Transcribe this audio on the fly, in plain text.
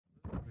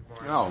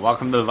Oh,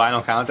 welcome to the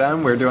Vinyl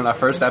Countdown. We're doing our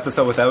first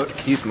episode without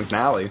Keith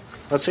McNally.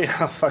 Let's see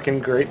how fucking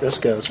great this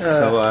goes.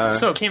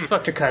 So Kim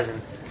fucked her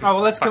cousin.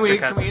 Oh, well, can we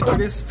cousin.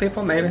 introduce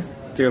people, maybe?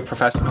 Do a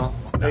professional.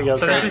 There you go.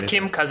 So this is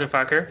Kim, cousin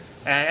fucker.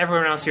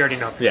 Everyone else you already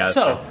know. Yeah.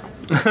 So,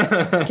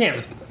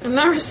 Kim. I'm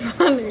not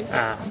responding. She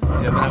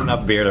doesn't have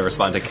enough beer to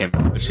respond to Kim,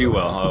 but she will.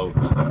 Oh.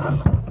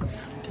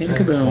 Kim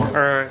Kaboom.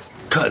 Or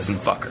cousin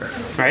fucker.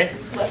 Right?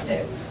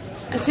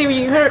 See,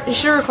 you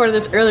should have recorded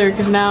this earlier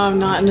because now I'm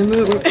not in the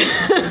mood.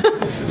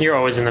 You're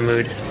always in the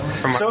mood.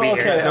 From what we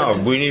hear. No,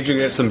 we need you to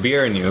get some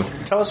beer in you.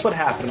 Tell us what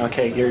happened.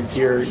 Okay, you're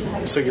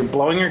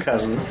blowing your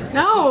cousin.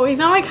 No, he's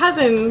not my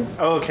cousin.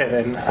 Oh, okay,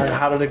 then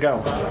how did it go?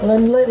 Well,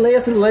 then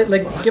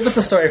give us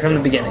the story from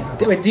the beginning.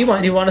 Wait, do you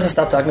want us to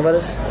stop talking about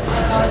this?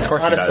 Of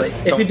course Honestly, she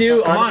does. if you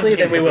do, Come on, honestly, Kim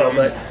then we will. Kaboom.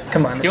 But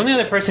come on. The only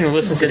other person who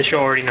listens to the show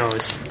already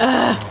knows.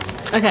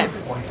 Okay.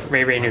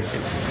 Ray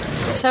Newton.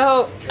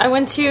 So, I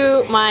went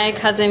to my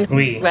cousin's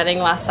Oui. wedding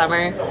last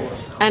summer,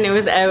 and it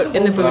was out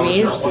in the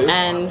boonies,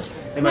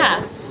 and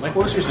yeah. Like,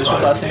 what was your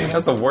sister's last name?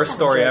 That's the worst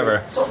story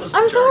ever.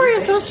 I'm sorry,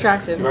 I'm so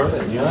distracted.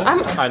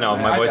 I know,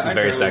 my voice is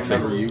very sexy.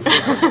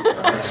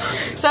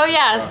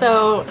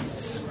 So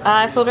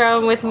I fooled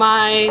around with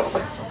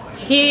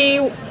he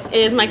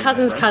is my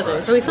cousin's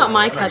cousin, so he's not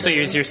my cousin. So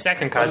he's your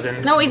second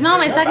cousin. No, he's not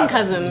my second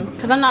cousin,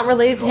 because I'm not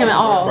related to him at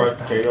all. I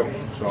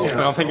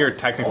don't think you're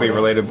technically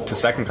related to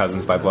second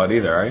cousins by blood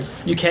either, right?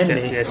 You can be,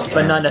 Yes, you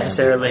but can. not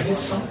necessarily.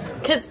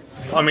 Because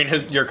I mean,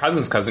 your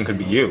cousin's cousin could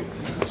be you.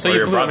 So Or you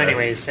your blew him brother.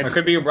 anyways. It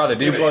could be your brother.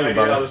 Did you blow your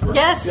brother?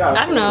 yes,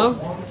 I don't know.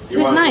 He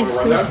was nice.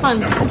 It was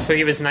fun. So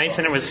he was nice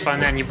and it was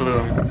fun and you blew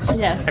him.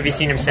 Yes. Have you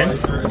seen him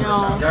since?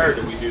 No.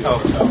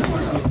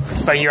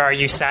 But are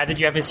you sad that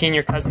you haven't seen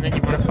your cousin that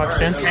you want to fuck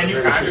since?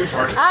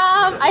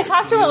 I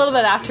talked to him a little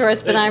bit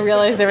afterwards, but then I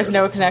realized there was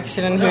no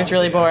connection and he was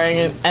really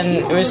boring, and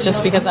it was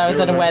just because I was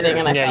at a wedding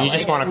and I Yeah, felt you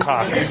just like, want to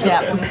cock.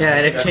 yeah. Yeah,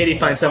 and if Katie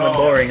finds someone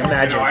boring,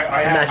 imagine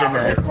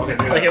that.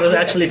 Like it was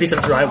actually a piece of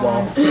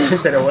drywall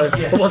that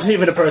it wasn't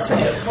even a person.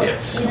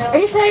 Are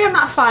you saying I'm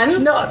not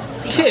fun? No,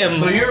 Kim,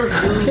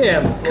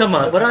 come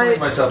on. What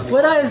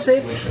I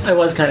say? I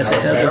was kind of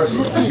saying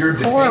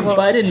that, Horrible.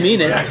 but I didn't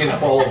mean it. I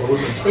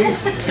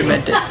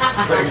meant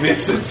it.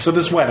 So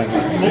this wedding.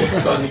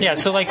 Yeah,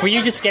 so like, were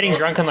you just getting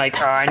drunk and like,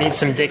 oh, I need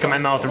some dick in my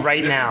mouth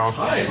right now?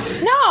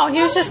 No,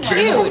 he was just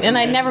cute, and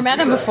I'd never met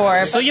him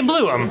before. So you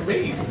blew him.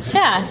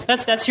 Yeah.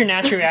 That's your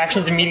natural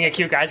reaction to meeting a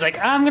cute guy. It's like,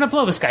 I'm gonna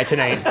blow this guy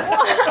tonight.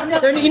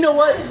 Then, you know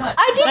what?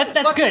 I did.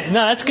 That's good.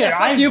 No, that's good.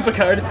 Fuck you,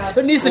 Picard.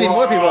 There needs to be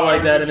more people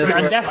like that in this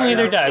world. Definitely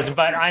there does,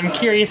 but I'm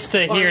curious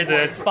to hear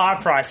the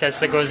thought process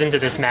that goes into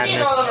this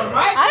madness.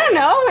 I don't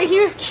know. He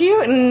was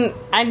cute, and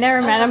I'd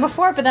never met him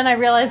before, but then I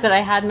realized that I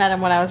had met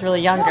him when I was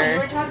really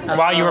younger.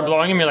 While you were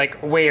blowing him, you're like,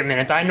 wait a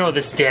minute, I know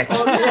this dick.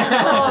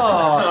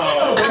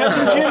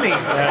 Cousin Jimmy.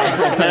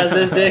 How's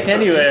this dick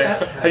anyway?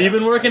 Have you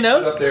been working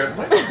out?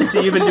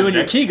 See, you've been doing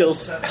your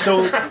Kegels.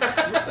 So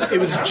it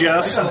was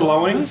just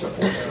blowing,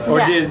 or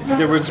Yeah.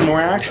 there was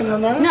more action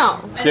than that? No.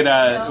 Did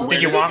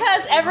you want?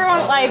 Because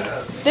everyone,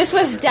 this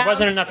was down. There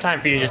wasn't enough time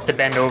for you just to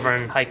bend over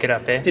and hike it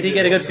up, eh? Did he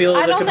get a good feel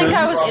of I the don't think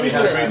I was caboose?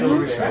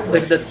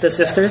 into it. The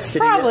sisters? Did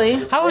Probably.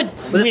 How would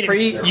Was it wait,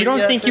 pre- you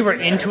don't think you were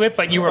into it,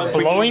 but you were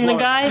blowing the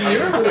guy?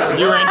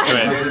 You were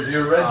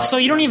into it. So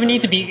you don't even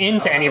need to be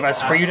into any of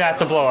us for you to have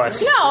to blow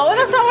us. No,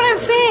 that's not what I'm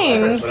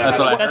saying. That's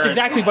what I That's heard.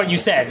 exactly what you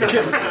said.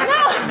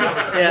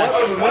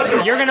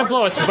 Yeah. You're gonna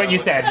blow us is what you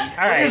said.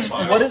 All right.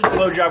 What is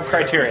blowjob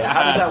criteria?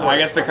 How does that work? I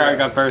guess Picard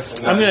got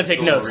first. I'm going to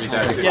take notes.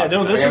 Yeah,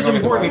 no, this is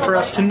important for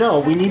us to know.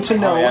 We need to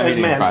know as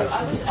men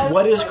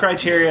what is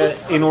criteria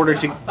in order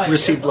to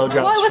receive blowjobs.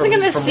 Well, I wasn't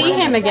going to from see women.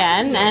 him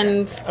again,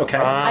 and Okay.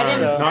 I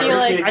didn't not feel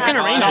like received- I can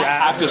arrange I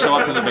that. have to show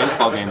up to the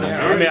baseball game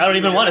next I week. mean, I don't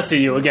even want to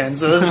see you again,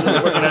 so this is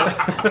working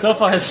out. So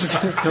far, it's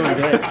going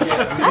good.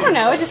 I don't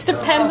know. It just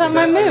depends on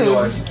my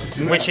mood.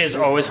 Which is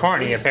always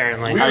horny,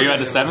 apparently. Are you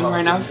at a 7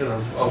 right now?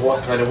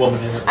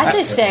 I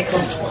say 6.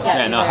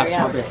 Yeah, no, have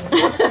some more beer.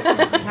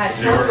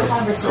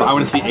 I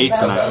want to see 8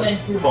 tonight.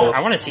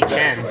 I want to see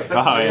 10.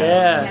 Oh, yeah.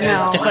 Yeah.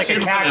 No. Just like a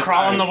cat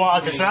crawling the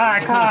walls, just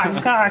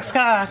cocks.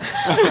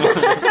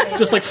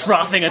 Just like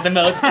frothing at the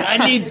mouth. I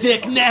need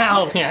dick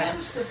now. Yeah.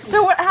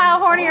 So how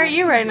horny are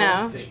you right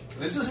now?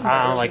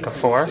 Like a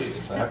 4.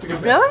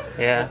 Really?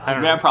 Yeah, I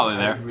don't Yeah, know. probably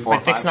there. 4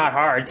 My dick's not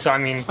hard, so I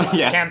mean,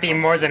 Yeah. can't be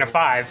more than a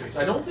 5.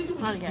 I don't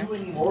care.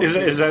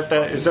 Is that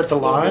the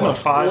line of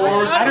 5?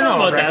 I don't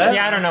know about that.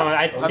 Yeah, I don't know.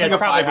 I think it's a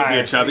probably 5 would be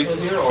higher. a chubby.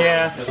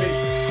 Yeah.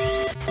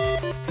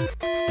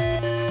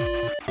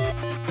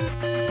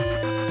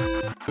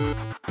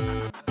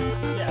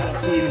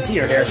 So you can see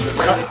your hair.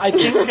 I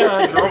think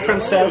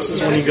girlfriend status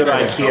is when you go to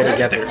IKEA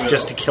together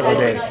just to kill a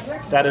day.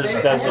 That is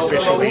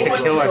officially. To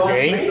kill a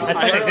day?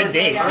 That's like a good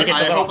date. You get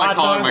I the little hope I hot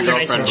call my dogs, they're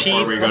nice girlfriend and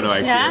before we cheap. go to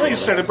IKEA. Yeah? You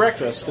started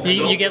breakfast.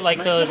 You get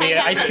like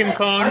the ice cream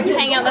cone.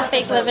 Hang out in the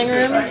fake living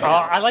room.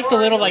 I like the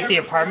little, like the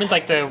apartment,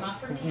 like the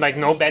like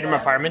no bedroom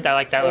apartment. I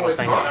like that little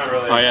thing.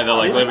 Oh yeah, the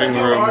like living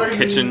room,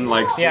 kitchen,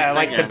 like Yeah,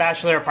 like thing, the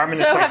bachelor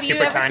apartment So is like have you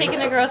super ever tiny.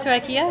 taken a girl to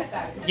IKEA?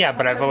 Yeah,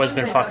 but I've always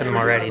been fucking them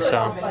already.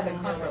 So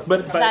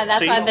But That's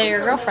see, why they're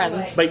your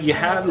girlfriends. But you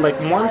had like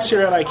once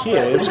you're at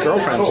IKEA, it's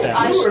girlfriend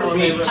status.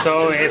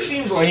 so if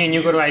me and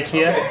you go to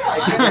IKEA,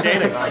 we're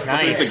dating.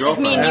 Nice.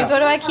 Me and you go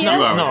to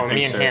IKEA? No,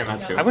 me and him.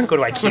 I wouldn't go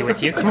to IKEA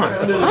with you. Come on.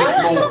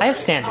 I have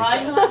standards.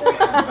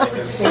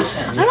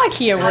 I'm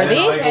IKEA worthy.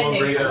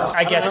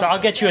 I guess so. I'll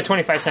get you a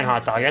 25-cent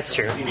hot dog. That's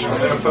true.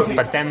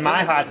 But then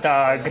my hot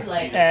dog.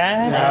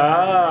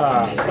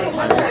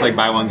 It's like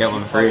buy one get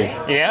one free.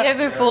 You Yeah.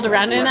 ever fooled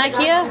around in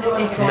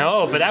IKEA?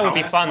 No, but that would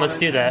be fun. Let's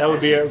do That that.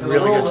 would be a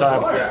really good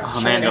time.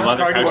 Oh man, the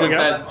leather couches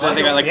that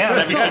they got like Yeah.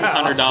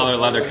 $1,700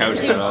 leather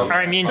couch. All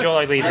right, me and Joel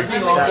are leaving.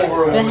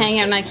 We'll hang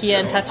out in IKEA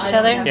and touch each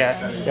other?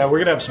 Yeah. Yeah, we're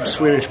gonna have some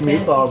Swedish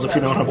meatballs if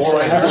you know what I'm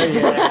saying.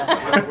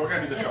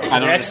 I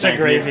don't Extra understand. Can you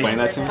gravy. explain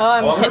that to me? Oh,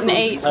 I'm hitting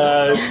 8.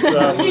 It's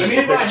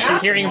they're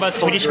cheap. Hearing about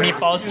Swedish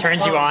meatballs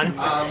turns you on.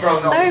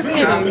 I'm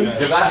kidding.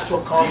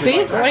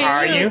 See? What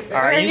are you?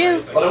 Are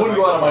you? But I wouldn't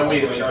go out of my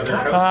way to make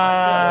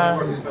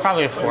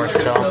Probably a 4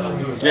 still.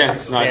 Yeah,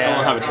 no, I still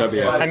don't have a chubby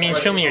yet. I mean,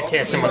 show me your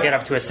tits and we'll get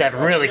up to a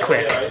 7 really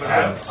quick.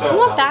 It's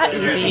not that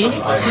easy.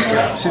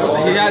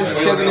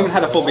 She hasn't even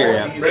had a full beer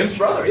yet. That's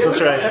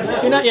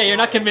right. You're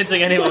not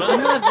convincing anyone.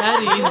 I'm not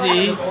that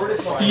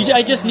easy.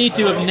 I just need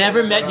to have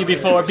never met you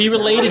before, be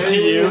related to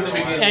you,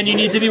 and you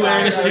need to be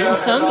wearing a suit and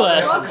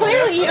sunglasses.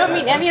 Clearly, you don't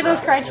meet any of those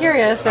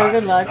criteria, so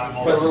good luck.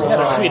 Got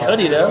a sweet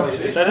hoodie though.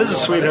 That is a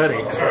sweet hoodie.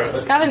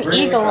 It's got an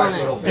eagle on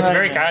it. It's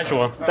very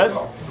casual. That's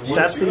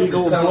the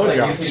eagle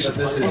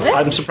blowjobs.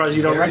 I'm surprised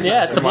you don't recognize.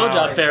 Yeah, it's the Wow.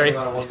 blowjob fairy.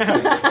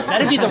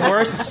 That'd be the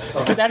worst.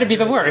 That'd be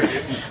the worst.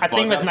 A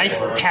thing with nice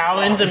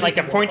talons and like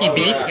a pointy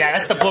beak. Yeah,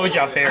 that's the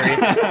blowjob fairy.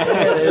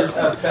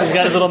 He's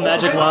got his little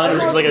magic wand,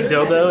 which is like a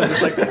dildo, and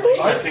just like.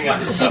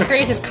 She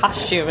create his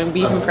costume and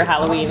beat him for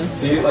Halloween.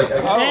 Hey!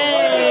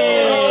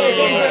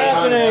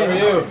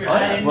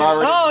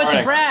 Oh,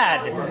 it's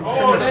Brad.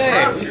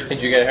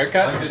 Did you get a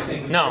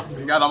haircut? No.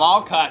 Got them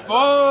all cut.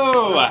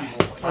 Whoa!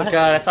 Oh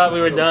god, I thought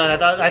we were done.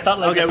 I thought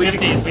like Okay, the we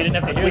 50s, we didn't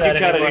have to hear We that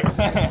can cut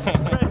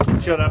anymore.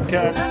 it. Shut up,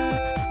 cut.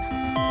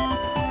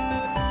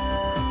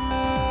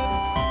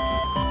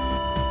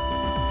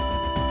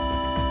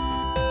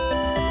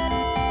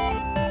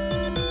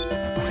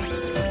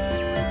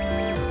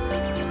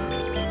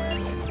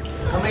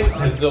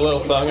 This is a little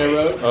song I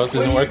wrote. Oh, this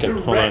isn't working.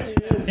 Hold on.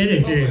 It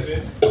is.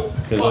 Here's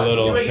a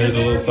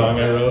little song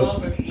I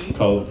wrote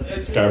called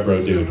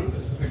Scarborough Dude.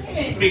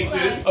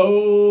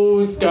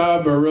 Oh,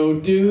 Scarborough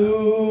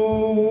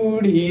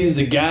Dude, he's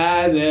the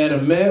guy that I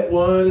met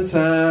one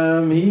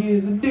time.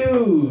 He's the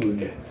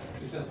dude.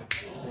 He's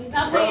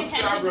not paying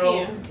attention to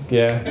you.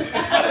 Yeah.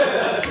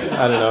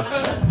 I don't know.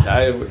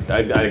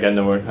 I got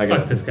no word. I Fuck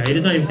got. this guy. He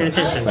doesn't even pay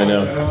attention. I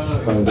know.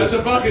 Son of a That's bitch.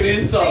 a fucking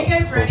insult. Are you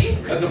guys ready?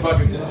 That's a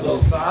fucking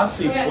insult. Are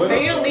you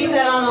gonna leave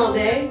that on all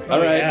day? All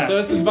right, Yeah. so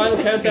this is Vinyl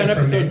Countdown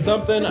episode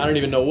something. I don't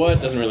even know what.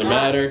 Doesn't really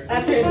matter.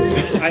 That's right.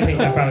 I think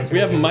that probably. We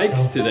have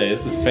mics today.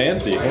 This is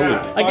fancy. Holy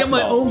I get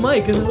my own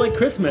mic. This is like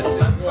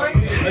Christmas.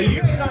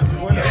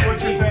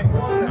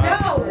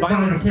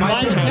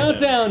 Vinyl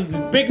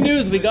Countdown. Big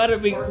news. We got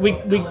it. We.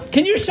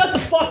 Can you shut the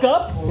fuck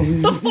up?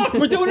 The fuck?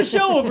 We're doing a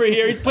show over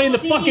here. He's playing the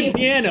fucking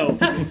piano.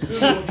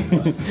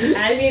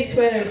 I need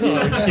Twitter.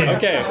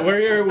 Okay, we're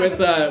here with,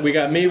 we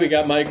got me, we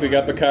got Mike, we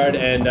got Picard,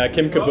 and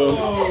Kim Kaboom.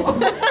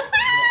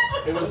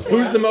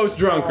 Who's the most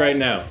drunk right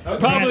now?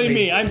 Probably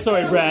me. I'm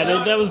sorry, Brad.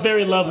 That was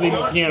very lovely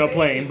piano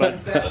playing, but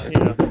you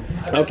know.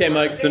 Okay,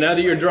 Mike, so now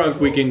that you're drunk,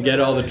 we can get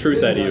all the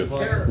truth out of you.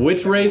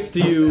 Which race do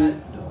you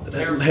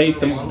hate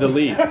the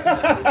least?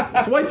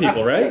 It's white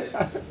people, right?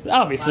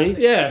 Obviously.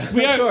 Yeah,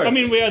 We of are. course. I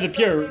mean, we are the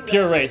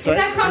pure race, Is right?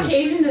 that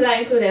Caucasian? Does that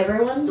include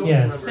everyone?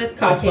 Yes. That's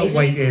That's what Caucasian.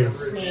 white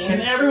is.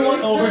 Can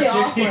everyone over Really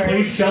 60 awkward.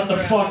 please shut the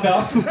fuck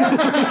up?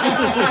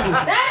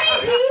 That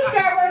means you,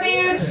 Scarborough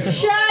dude.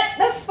 Shut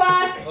the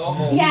fuck.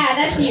 Yeah,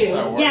 that's you.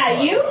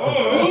 Yeah, you.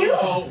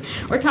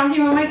 We're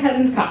talking about my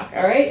cousin's cock.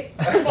 All right.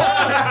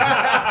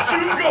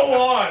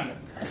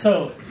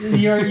 So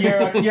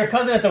your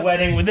cousin at the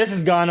wedding. This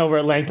has gone over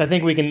at length. I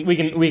think we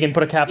can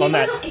put a cap on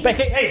that. But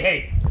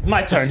hey, it's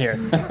my turn here,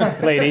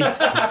 lady.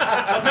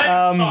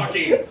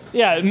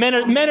 Yeah,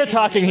 men are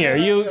talking here.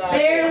 You.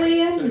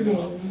 Barely a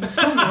name.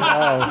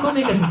 Go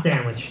make us a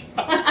sandwich.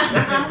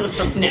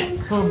 No.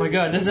 Oh my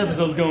god, this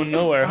episode's going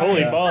nowhere.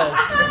 Holy balls.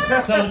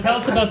 So tell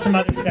us about some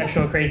other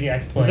sexual crazy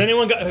exploits. Has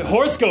anyone got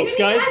horoscopes, You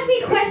guys? ask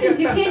me questions.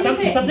 You can't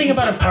just say. Something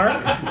about a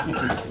park?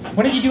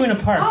 What did you do in a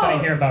park that I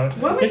hear about?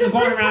 When was This the is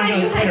going first around time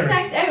on you had Twitter.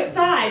 sex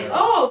outside?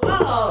 Oh,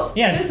 well.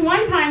 Yes. This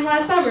one time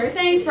last summer.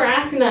 Thanks for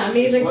asking that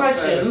amazing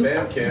question.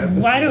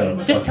 Why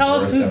don't just tell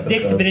us whose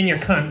dicks have been in your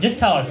cunt? Just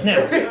tell us now.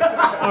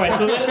 All right,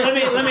 so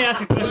let me ask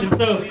you a question.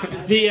 So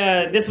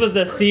this was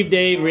the Steve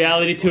Dave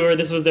reality tour.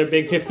 This was their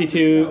big 52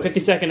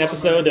 52nd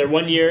episode, their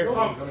 1 year.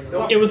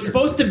 It was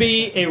supposed to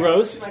be a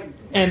roast.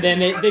 and then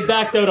they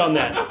backed out on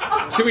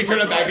that. Should we turn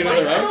it back into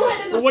the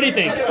rice? What do you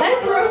think?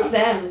 Let's roast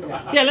them.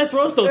 Yeah, let's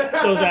roast those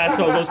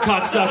assholes, those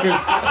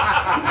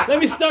cocksuckers. Let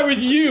me start with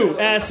you,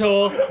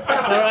 asshole. All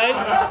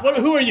right?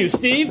 Who are you,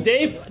 Steve?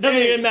 Dave? Doesn't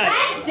even matter.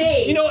 That's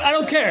Dave. You know, I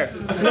don't care.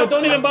 No,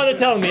 don't even bother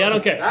telling me. I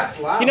don't care. That's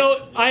loud. You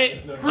know,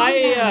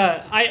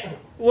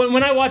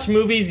 when I watch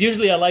movies,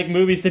 usually I like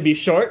movies to be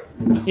short.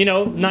 You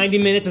know, 90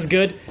 minutes is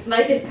good.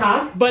 Like his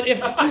cock? But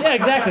yeah,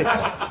 exactly.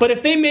 But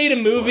if they made a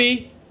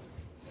movie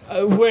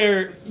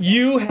where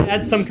you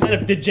had some kind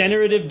of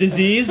degenerative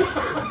disease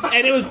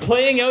and it was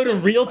playing out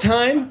in real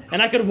time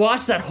and I could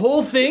watch that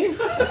whole thing,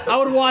 I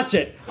would watch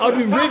it. I would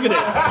be riveted.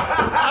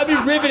 I'd be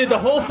riveted the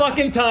whole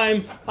fucking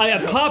time. I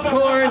have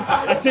popcorn.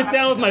 I sit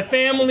down with my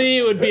family.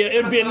 It would be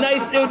a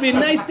nice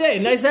day,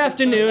 nice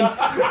afternoon, and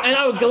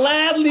I would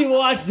gladly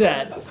watch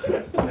that.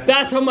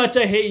 That's how much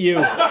I hate you.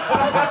 And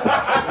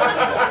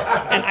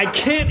I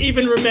can't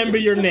even remember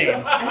your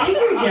name. I think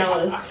you're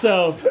jealous.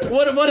 So,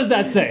 what does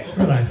that say?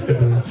 Relax,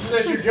 Kaboom.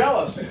 Says you're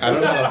jealous. I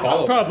don't know how to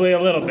follow. Probably a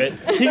little bit.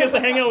 He gets to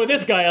hang out with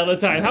this guy all the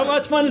time. How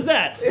much fun is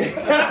that?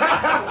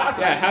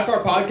 Yeah, half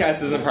our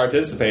podcast isn't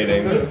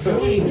participating.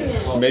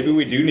 Maybe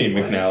we do need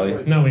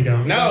McNally. No, we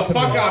don't. No,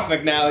 fuck off,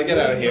 McNally. Get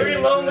out of here.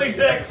 Lonely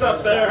dicks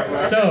up there.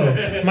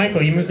 So,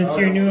 Michael, you moved into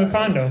your new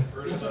condo.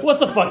 What's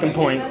the fucking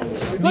point?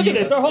 Look at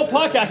this. Our whole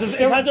podcast has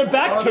their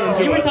back turned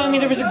to You were us. telling me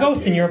there was a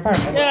ghost in your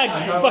apartment.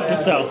 Yeah, fuck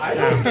yourself.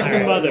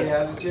 Your mother.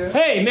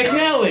 Hey,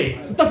 McNally.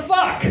 What the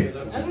fuck? You're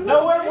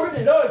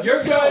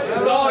good.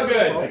 It's all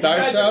good. It's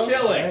our show?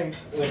 Killing.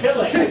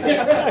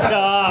 Fuck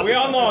off. We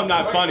all know I'm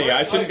not funny.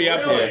 I shouldn't be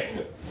up here.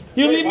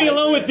 You leave me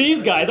alone with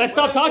these guys. I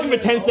stop talking for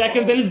 10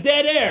 seconds and it's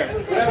dead air.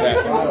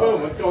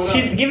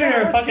 She's giving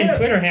her fucking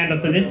Twitter handle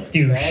to this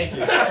douche.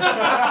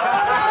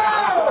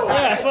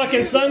 Yeah,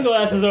 fucking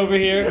sunglasses over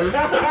here.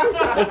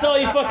 That's all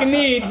you fucking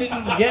need.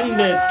 Getting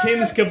to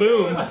Kim's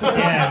Kaboom.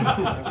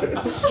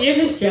 Yeah. You're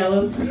just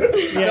jealous.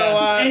 So,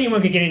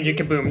 Anyone could get into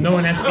Kaboom. No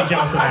one has to be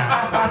jealous of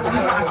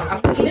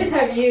that. Neither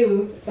have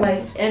you,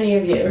 like any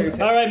of you.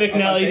 All right,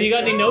 McNally, do you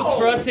got any notes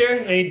for us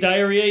here? Any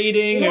diarrhea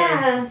eating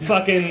Yeah. or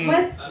fucking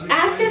What?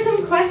 Ask her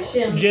some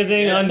questions.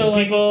 jizzing on So,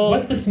 like, people?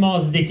 what's the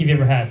smallest dick you've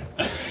ever had?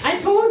 I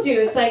told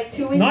you, it's like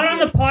 2 inches. Not on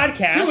the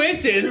podcast. 2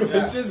 inches. 2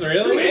 inches,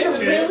 really? It's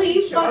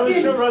really fucking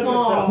Who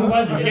small.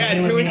 was it?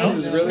 Yeah, 2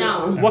 inches is really.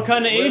 No. What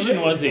kind of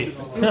Asian was he?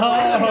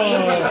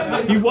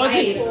 No. He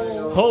wasn't.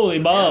 Holy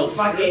balls!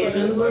 Fuck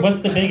Asians.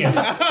 What's the biggest?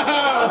 There's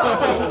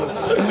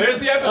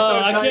the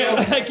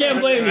episode. I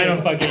can't blame you. I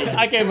don't fucking.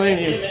 I can't blame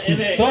you.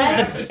 So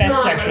what's the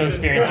best sexual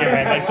experience you ever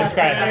had? Like,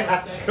 describe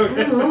it.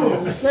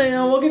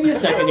 We'll give you a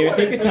second here.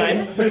 Take your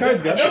time. The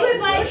card's go. It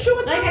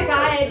was like a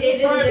guy I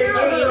dated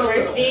in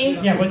university.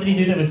 Yeah, what did he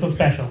do that was so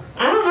special?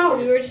 I don't know.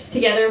 We were just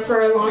together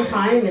for a long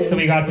time, and So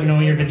we got to know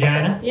your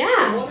vagina.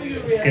 yeah.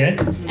 It's good.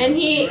 And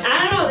he,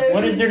 I don't know. There was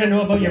What is there to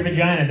know about your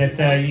vagina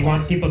that you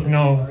want people to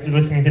know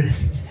listening to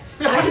this?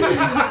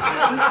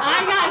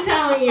 I'm not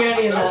telling you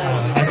any of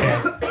that.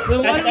 Okay. Then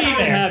why That's do we even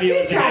fair. have you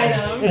as a Try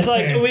guest? them. It's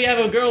like fair. we have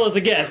a girl as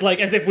a guest, like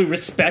as if we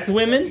respect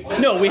women.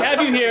 No, we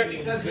have you here.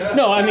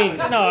 No, I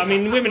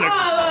mean women are.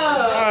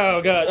 Oh.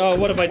 Oh god. Oh,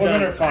 what have I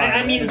done?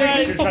 I mean, they're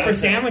useful for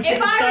sandwiches If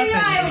and I stuff. were you,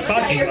 I would and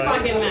shut cooking, your but-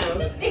 fucking mouth.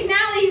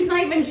 Now he's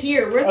not even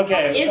here. Where the fuck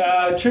Okay,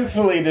 is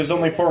truthfully, there's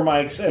only 4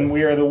 mics, and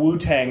we are the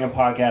Wu-Tang of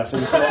podcasts,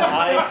 and so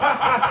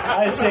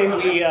I say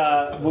we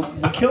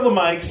kill the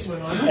mics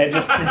and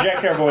just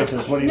project our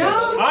voices. What do you think?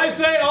 No, I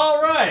say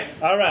all right.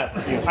 All right.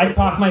 I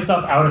talk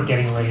myself out of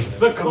getting laid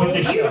with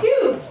this you show.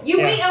 too. You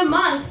Yeah. wait a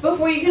month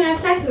before you can have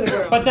sex with a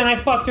girl. But then I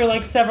fucked her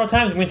like several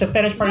times. We went to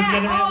fetish parties Yeah,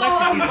 together and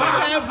electrocuted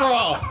her.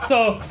 Several.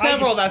 So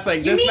Several. That's like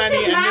You this need many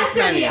to and this master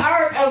many. the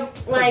art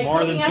of like more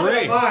hooking than up at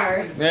 3. a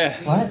bar. Yeah.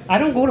 What? I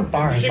don't go to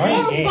bars. Bars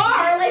are Oh, gay.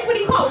 bar, like what do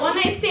you call it? One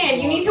night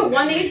stand. You need to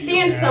one night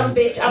stand some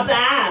bitch up the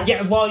ass.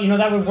 Yeah, well, you know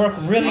that would work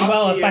really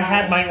well if I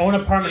had my own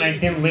apartment and I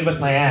didn't live with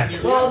my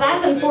ex. Well,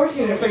 that's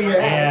unfortunate for your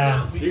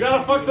ass. Yeah, You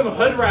gotta fuck some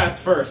hood rats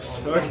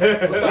first. Okay.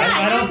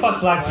 I don't fuck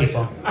black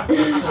people.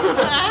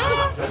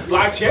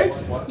 Black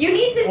chicks? You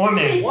need to Or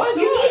seriously- men.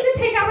 you need to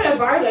pick up at a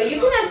bar though. You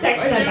can have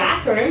sex in the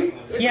bathroom.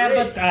 Yeah,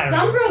 but I don't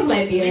Some know. girls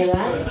might be into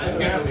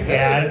that.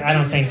 Yeah, I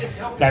don't think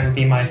that would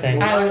be my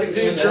thing. I would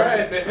You try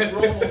it,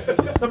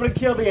 man. Somebody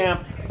kill the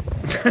amp.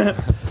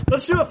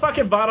 Let's do a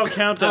fucking bottle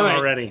countdown All right,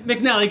 already.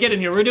 McNally, get in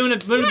here. We're doing a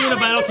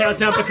vinyl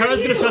countdown.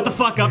 Picard's gonna shut the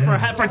fuck up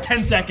for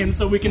 10 seconds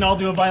so we can all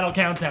do a vinyl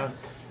countdown.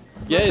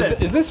 Yeah,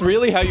 is this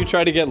really how you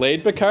try to get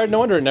laid, Picard? No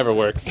wonder it never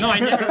works. No, I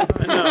never.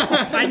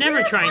 I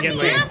never try and get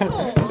laid.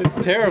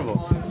 It's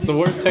terrible. It's the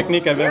worst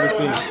technique I've ever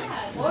seen.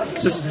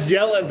 Just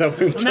yell at them.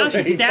 Now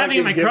she's stabbing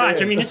in my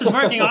crotch. I mean, this is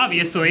working,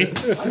 obviously.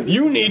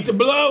 You need to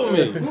blow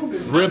me.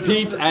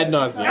 Repeat ad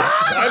nauseum.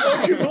 Why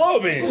won't you blow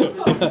me?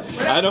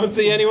 I don't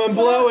see anyone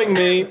blowing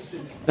me.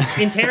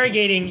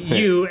 interrogating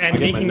you and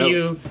making notes.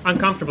 you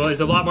uncomfortable is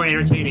a lot more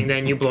entertaining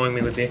than you blowing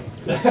me with me.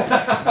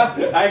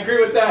 I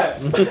agree with that.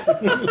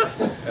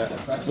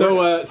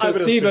 So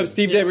Steve of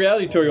Steve Dave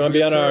Reality Tour, you want to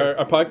be on our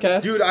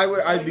podcast? Dude,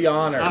 I'd be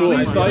honored.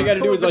 Cool. So all you got to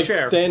do is Pull like up a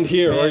chair. stand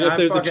here, or if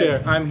there's a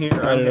chair. I'm here.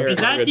 I'm here. Is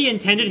that the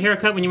intended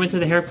haircut when you went to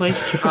the hair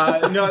place?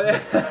 No,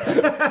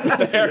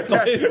 the hair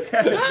place.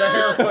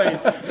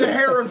 The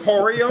hair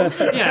emporium.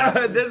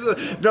 Yeah.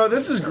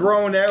 This is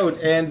grown out,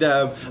 and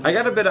I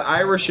got a bit of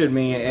Irish in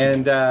me,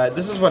 and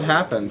this is what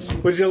happens.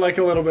 Would you like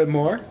a little bit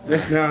more?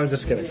 No, I'm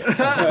just kidding.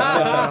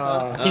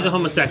 He's a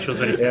homosexual, is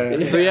what he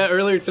said. So yeah,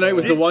 earlier tonight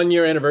was the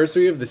 1-year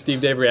anniversary of the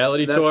Steve Dave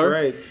Reality Tour.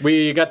 right.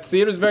 We got to see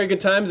it. It was very good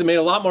times. It made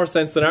a lot more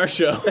sense than our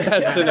show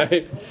has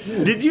tonight.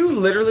 Did you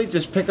literally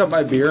just pick up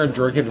my beer and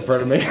drink it in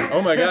front of me?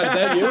 Oh my God, is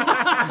that you?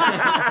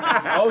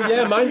 Oh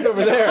yeah, mine's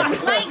over there.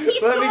 Like, he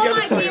stole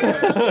my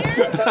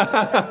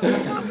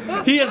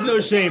beer. He has no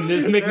shame.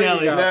 This is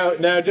McNally.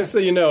 Now, just so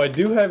you know, I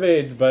do have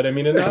AIDS, but I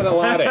mean, not a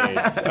lot of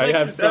AIDS. I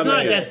have That's some not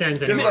a AIDS. death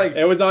sentence. Just like,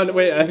 It was on.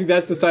 Wait, I think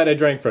that's the side I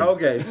drank from.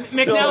 okay.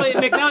 McNally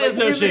has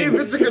no If shame.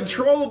 it's a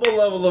controllable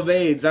level of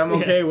AIDS, I'm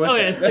okay with Oh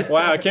it. yeah, it's-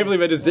 Wow, I can't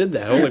believe I just did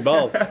that. Holy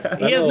balls!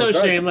 he has no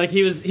shame. Like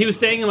he was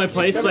staying in my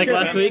place like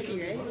last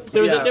week.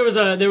 There was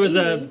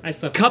a I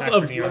slept cup back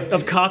of from you.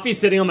 coffee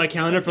sitting on my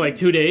counter for like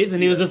 2 days,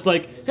 and he was just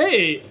like,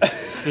 "Hey,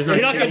 you're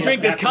not gonna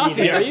drink this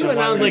coffee, are you?" And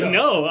I was like,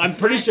 "No, I'm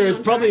pretty sure it's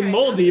probably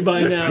moldy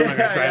by now."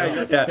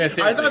 Yeah. I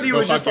thought he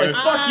was just like,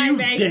 fuck you,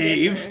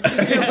 Dave.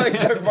 He like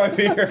took my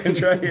beer and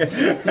drank it.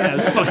 Yeah,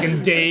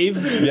 fucking Dave.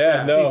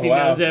 Yeah, no, Thinks he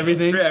wow. knows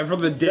everything. Yeah, from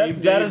the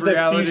Dave That is the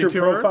reality feature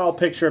tour. profile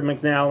picture of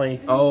McNally.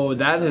 Oh,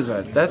 that's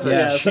a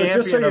Yeah, so champion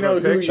just so you of know a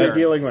who picture. you're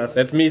dealing with.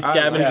 That's me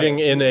scavenging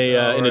in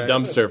a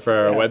dumpster for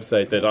our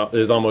website that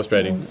is almost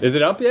ready. Is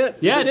it up yet?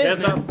 Yeah, it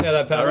is. Yeah,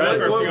 that passed All right.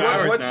 for a few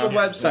hours What's now. the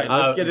website?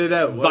 Let's get it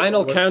out.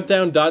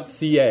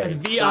 Vinylcountdown.ca.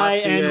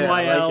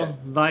 VINYL.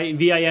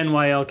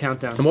 VINYL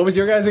countdown. And what was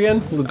your guys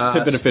again? Let's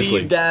pip it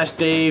officially.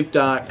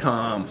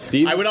 Steve-dave.com.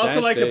 Steve. I would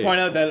also like to point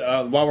out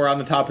that while we're on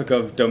the topic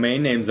of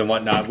domain names and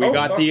whatnot, we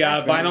got the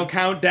Vinyl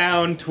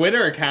Countdown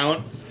Twitter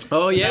account.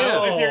 Oh yeah.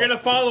 So if you're gonna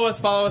follow us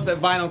at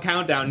Vinyl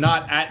Countdown,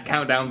 not at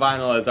Countdown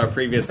Vinyl as our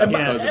previous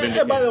episodes have And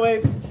been. by the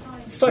way,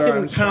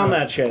 fucking pound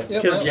that shit.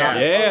 'Cause-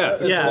 Yeah.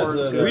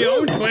 We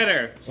own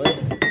Twitter.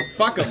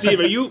 Fuck 'em. Steve,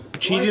 are you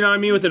cheating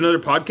on me with another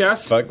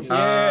podcast? Fuck.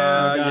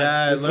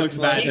 Yeah, it looks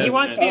bad. He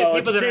wants to be with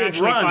people that are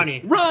actually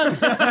funny.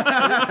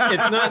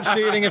 It's not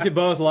cheating if you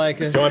both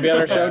like it. Do you want to be on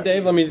our show,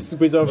 Dave? Let me just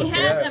squeeze over. He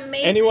has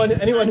amazing.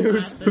 Anyone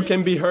who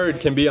can be heard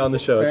can be on the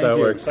show. That's how it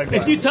works.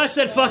 If you touch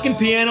that fucking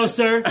piano,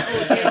 sir,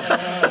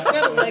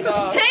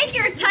 Take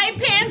your tight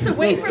pants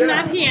away from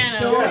that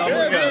piano.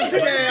 This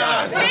is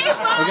chaos.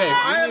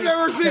 I have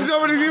never seen so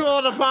many people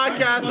on a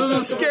podcast.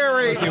 This is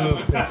scary.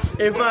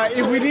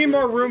 If we need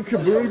more room,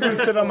 Kaboom can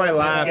sit on my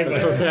lap.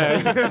 It's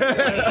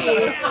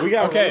okay. We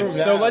got Okay, room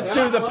so now. let's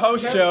do the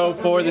post show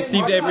for the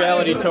Steve Dave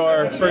Reality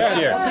Tour first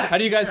year. How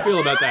do you guys feel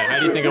about that? How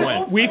do you think it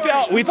went? We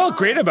felt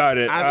great about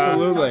it.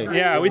 Absolutely.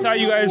 Yeah, we thought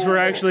you guys were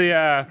actually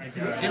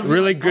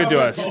really good to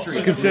us,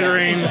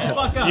 considering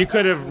you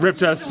could have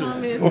ripped us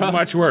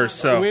much worse.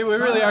 So We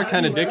really are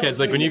kind of dickheads.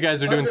 Like when you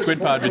guys were doing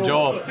Squid Pod with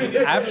Joel,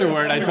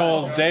 afterward I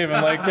told Dave,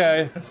 I'm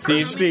like,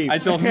 Steve. I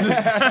told him.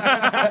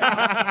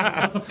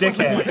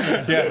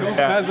 Dickheads.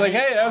 I was like,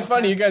 hey, that was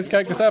funny. You guys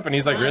cooked us up. And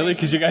he's like, really?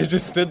 Because you guys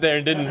just stood there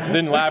and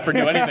didn't laugh or do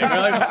anything.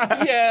 We're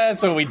like, yeah,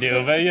 that's what we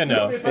do, but you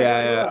know.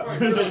 Yeah.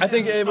 I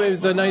think it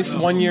was a nice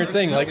 1 year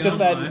thing. Like just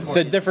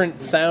the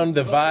different sound,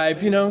 the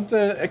vibe, you know,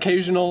 the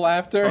occasional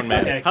laughter.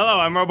 Hello,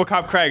 I'm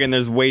RoboCop Craig, and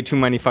there's way too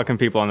many fucking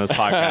people on this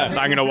podcast.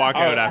 I'm gonna walk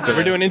out after We're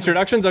this. doing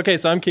introductions? Okay,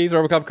 so I'm Keith,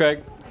 RoboCop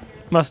Craig.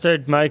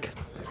 Mustard, Mike,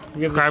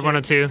 Crab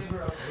 102.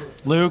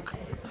 Luke,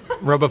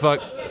 Robofuck.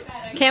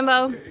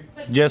 Cambo,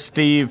 just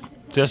Steve,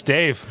 just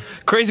Dave,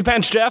 Crazy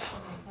Pants Jeff,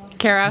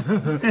 Kara.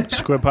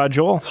 Squid Pod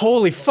Joel.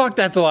 Holy fuck,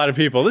 that's a lot of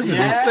people. This is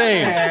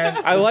insane.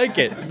 I like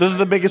it. This is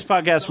the biggest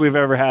podcast we've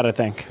ever had, I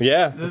think.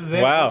 Yeah.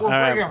 Wow. We're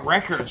breaking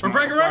records. We're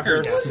breaking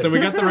records. So we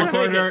got the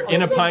recorder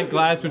in a pint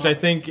glass, which I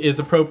think is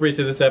appropriate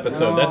to this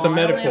episode. That's a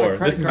metaphor.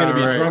 This is going to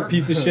be a drunk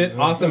piece of shit.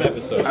 Awesome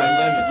episode.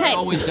 Hey,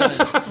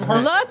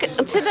 look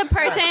to the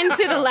person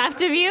to the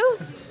left of you.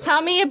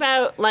 Tell me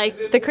about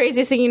like the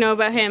craziest thing you know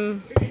about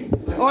him,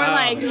 or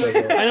like.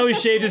 I know he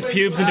shaved his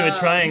pubes into a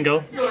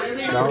triangle. You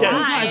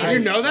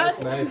know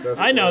that?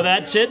 I know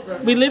that shit.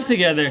 We live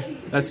together.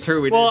 That's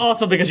true. We Well, did.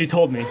 also because you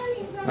told me.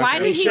 Why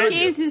did he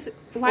shave his?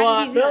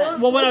 Why did he do that?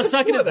 Well, when I was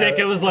sucking his dick,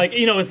 it was like,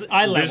 you know, it's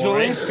eye level,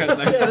 right?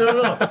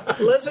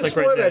 Let's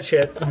explore that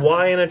shit.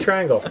 Why in a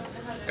triangle?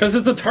 Because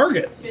it's a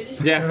target.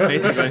 Yeah,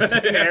 basically.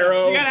 It's an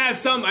arrow. You gotta have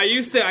some. I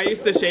used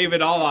to shave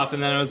it all off,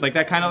 and then I was like,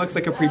 that kind of looks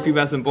like a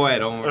prepubescent boy. I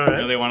don't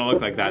really want to look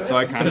like that, so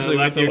I kind of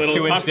left a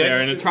little tough there.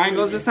 And a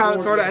triangle is just how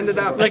it sort of ended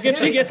up. Like if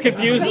she gets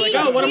confused, like,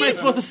 oh, what am I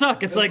supposed to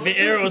suck? It's like the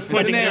arrow is It's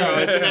pointing an arrow.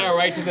 down. It's an arrow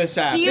right to the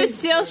shaft. Do you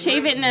still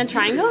shave it in a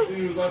triangle?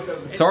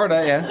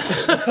 Sorta, yeah.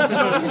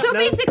 So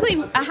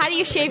basically, how do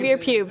you shave your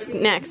pubes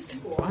next?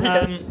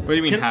 What do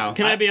you mean, how?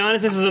 Can I be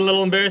honest? This is a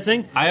little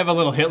embarrassing. I have a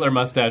little Hitler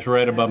mustache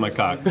right above my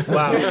cock.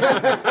 Wow.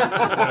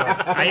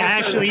 I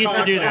actually used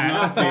to do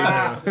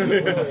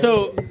that.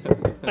 So,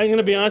 I'm going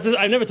to be honest.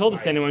 I've never told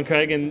this to anyone,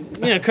 Craig,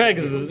 and Craig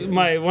is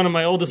one of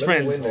my oldest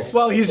friends.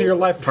 Well, he's your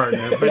life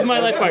partner. He's my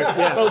life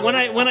partner. Yeah. But when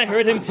I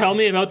heard him tell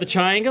me about the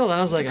triangle,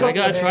 I was like, I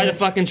gotta try the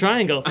fucking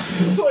triangle.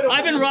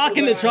 I've been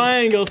rocking the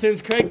triangle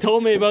since Craig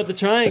told me about the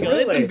triangle.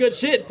 It's some good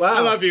shit. Wow. I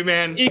love you,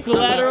 man.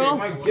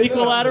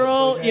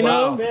 Equilateral, you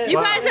know. You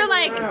guys are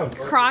like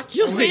crotch.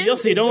 You'll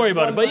see. Don't worry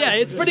about it. But yeah,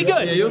 it's pretty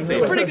good. Yeah, you'll see.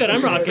 It's pretty good.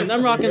 I'm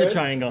rocking the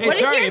triangle. What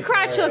does your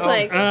crotch look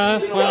like?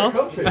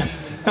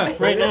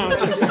 Right now,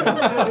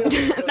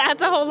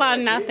 that's a whole lot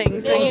of nothing.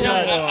 So you know.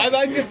 I'd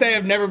like to say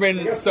I've never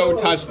been so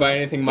touched by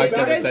anything Mike's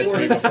ever said to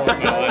me before in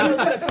my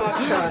life.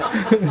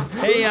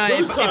 Hey,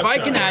 if I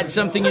can add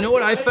something, you know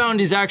what I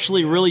found is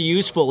actually really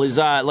useful is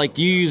like,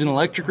 do you use an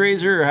electric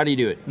razor or how do you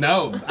do it?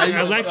 No,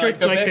 electric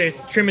like to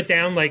trim it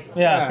down, like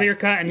clear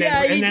cut, and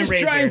then you just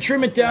razor. try and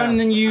trim it down, and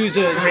then you use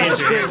a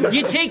razor.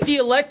 You take the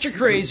electric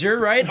razor,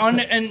 right,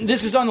 and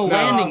this is on the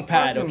landing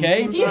pad,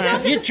 okay?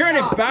 You turn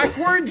it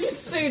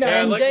backwards, and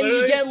then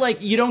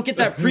you don't get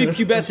that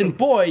prepubescent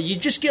boy. You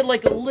just get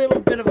like a little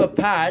bit of a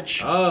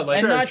patch,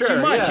 and not too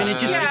much, and it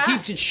just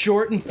keeps it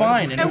short and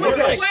fine. And when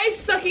your wife's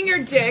sucking your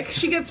dick,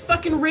 she gets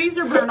fucking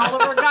razor burn all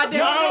over her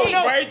goddamn face.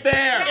 Right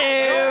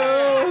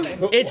there.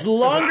 Ew. It's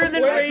longer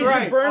than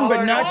razor burn,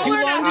 but not too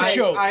long to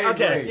choke.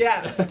 Okay.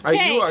 Yeah.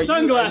 Are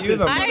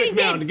sunglasses.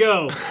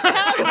 Go. Tell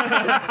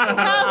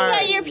us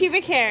about your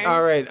pubic hair.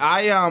 All right,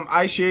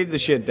 I shaved the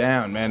shit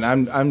down, man.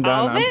 I'm done.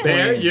 All of I'm it?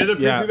 There, clean. you're the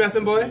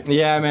prepubescent boy?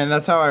 Yeah, man,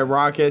 that's how I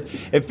rock it.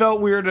 It felt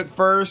weird at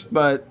first,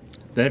 but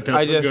then it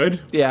felt good.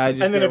 Yeah, I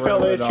just and then it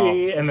felt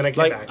itchy, and then I came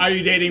like, back. Are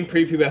you dating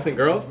prepubescent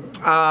girls?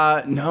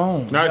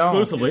 No, not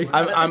exclusively.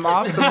 I'm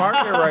off the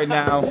market right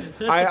now.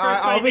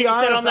 I'll be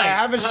honest. I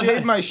haven't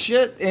shaved my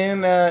shit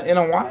in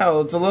a while.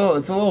 It's a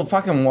little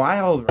fucking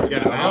wild right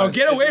now. Oh,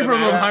 get away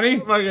from him, honey.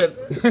 Fuck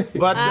it.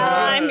 But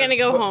I'm gonna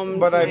go home.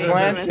 But I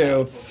plan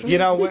to. You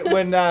know,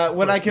 when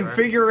I can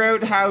figure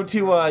out how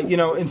to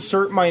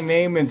insert my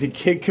name into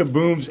Kid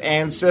Kaboom's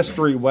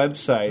ancestry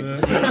website,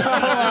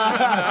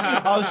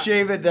 I'll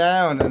shave it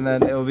down. And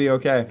then it'll be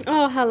okay.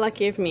 Oh, how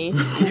lucky of me.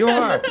 You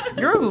are.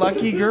 You're a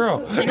lucky girl.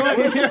 You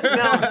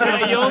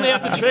only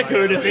have to trick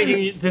her to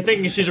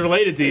thinking she's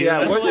related to you.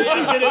 Yeah.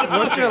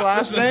 What's your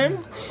last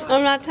name?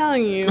 I'm not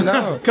telling you.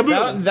 No.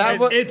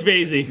 Kaboom. It's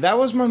Vasey. That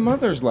was my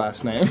mother's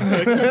last name.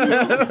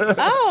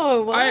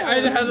 Oh, wow.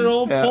 I had an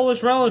old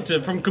Polish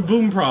relative from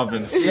Kaboom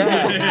province.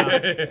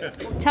 Yeah.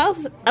 Tell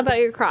us about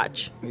your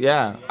crotch.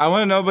 Yeah. I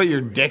want to know about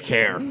your dick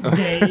hair.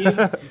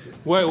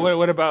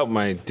 What about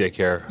my dick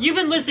hair? You've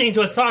been listening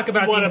to us talk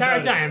about the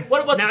entire time. Now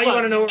you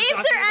want to know what Is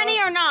there any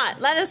or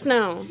not? Let us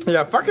know.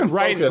 Yeah, fucking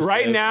focus.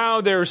 Right now,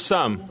 there's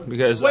some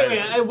because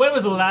wait. When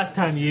was the last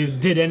time you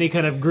did any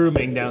kind of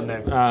grooming down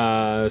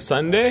there?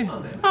 Sunday.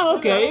 Oh,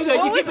 okay. You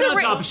keep it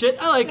on top of shit.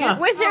 I like it.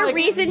 Was there a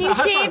reason you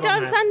shaved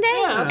on Sunday?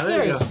 Yeah, of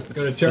course.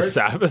 Go to church. The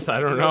Sabbath. I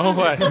don't know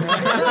what.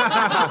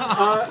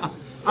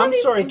 I'm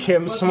sorry,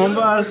 Kim. Some of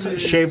us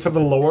shave for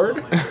the Lord. I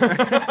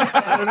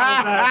don't know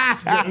if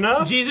that's good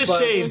enough. Jesus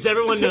shaves.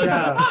 Everyone knows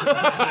that.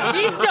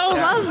 Jeez, don't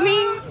love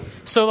me.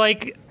 So,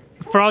 like,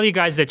 for all you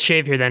guys that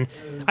shave here, then,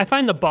 I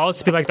find the balls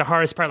to be like the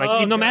hardest part.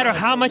 Like, no matter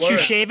how much you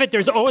shave it,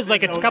 there's always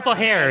like a couple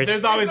hairs.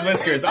 There's always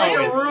whiskers.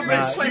 Always.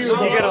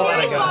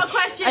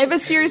 I have a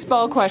serious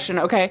ball question.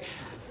 Okay,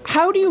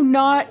 how do you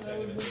not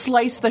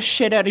slice the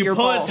shit out of your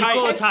balls? You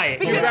pull it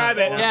tight. You grab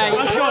it. Yeah,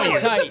 I'll show you.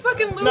 It's a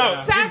fucking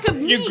loose sack of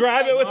meat. You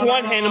grab it with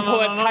one hand and pull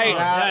it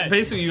tight.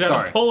 Basically, you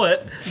gotta pull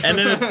it, and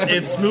then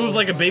it's smooth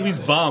like a baby's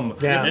bum.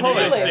 Yeah. You pull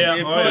it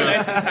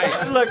nice and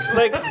tight. Look,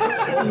 like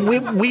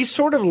we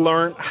sort of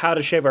learned how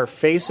to shave our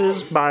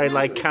faces by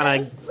like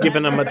kind of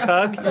giving them a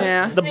tug.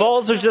 Yeah. The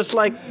balls are just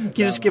like you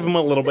just give them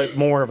a little bit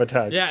more of a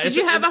tug. Yeah. Did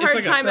you have a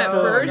hard time at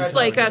first?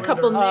 Like a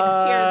couple nicks here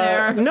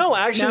and there? No,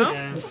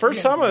 actually, the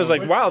first time I was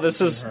like, wow,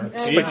 this is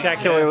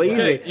spectacularly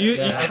easy.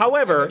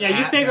 However... Yeah,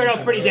 you figured it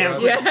out pretty damn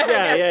quick.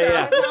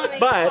 Yeah.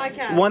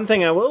 But one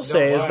thing I will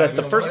say is that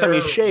the first time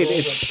you shave,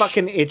 it's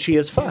fucking itchy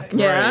as fuck.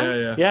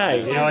 Yeah. Yeah.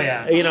 Oh,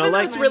 yeah. You know,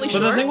 like... It's really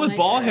short. But the thing with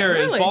ball hair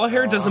is ball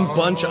hair doesn't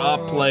bunch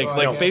up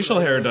like facial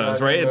hair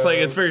does, right? It's like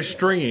it's very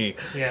stringy,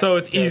 so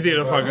it's easy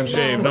to fucking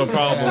shave, no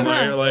problem.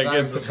 Right? Like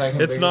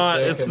it's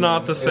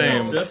not the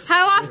same.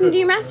 How often do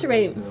you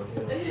masturbate?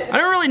 I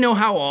don't really know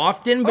how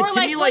often, but Or to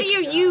like, me, what like do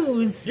you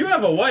use? You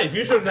have a wife.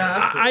 You shouldn't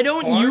have. I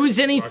don't use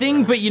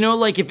anything, but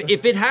like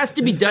if it has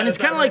to be done, it's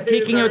kind of like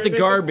taking out the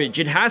garbage.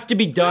 It has to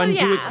be done.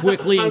 Do it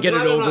quickly and get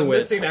it over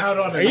with.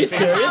 Are you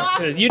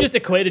serious? You just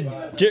equated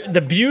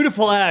the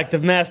beautiful act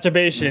of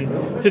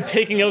masturbation to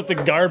taking out the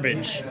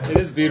garbage. It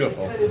is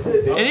beautiful.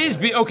 It is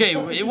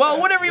okay. Well,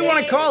 whatever you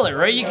want to call it,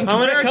 right? You can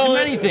compare it to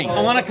many things.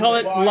 I want to call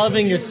it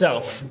loving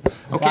yourself.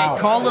 Okay,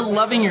 call it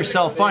loving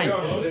yourself, fine.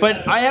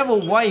 But I have a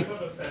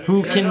wife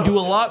who can do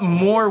a lot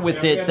more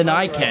with it than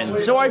I can.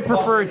 So I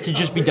prefer it to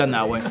just be done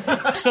that way.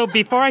 So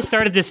before I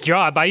started this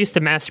job, I used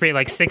to masturbate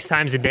like 6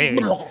 times a day.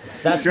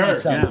 That's my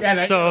son. Yeah.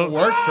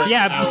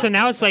 So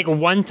now it's like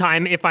one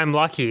time if I'm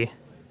lucky,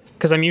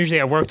 because I'm usually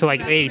at work till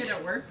like 8.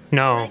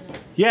 No.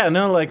 Yeah,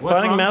 no, like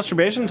finding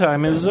masturbation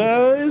time is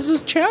a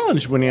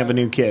challenge when you have a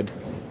new kid.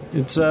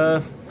 It's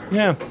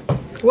yeah.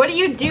 What do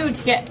you do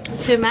to get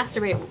to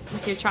masturbate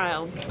with your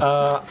child? With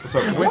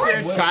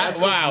your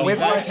child? Wow, with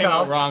my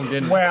child. Wrong,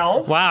 didn't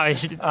Well,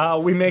 wow.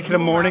 We make it a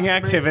morning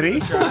activity.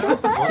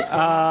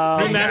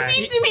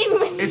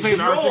 It's like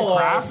an arts and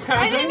crafts kind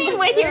of I didn't mean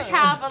with your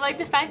child, but like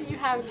the fact that you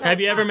have a child. Have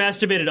you ever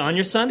masturbated on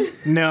your son?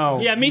 No.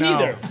 Yeah, me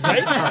neither.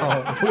 Right?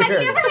 Have you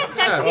ever had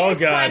sex with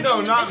your son? No,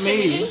 not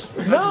me.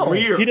 No.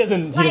 Weird. He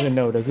doesn't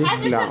know, does he?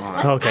 Has your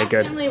son Okay,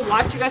 good. accidentally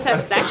watched you guys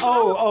have sex?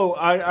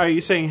 Are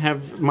you saying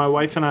have my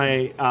wife and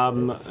I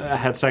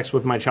had sex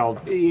with my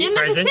child? In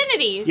the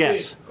vicinity.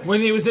 Yes. When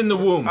he was in the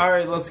womb. All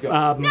right, let's go.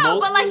 No,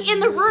 but like in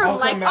the room,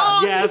 like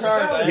Yes.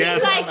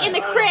 he's like in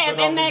the crib,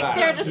 and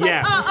they're just like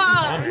Yes.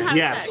 and have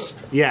Yes.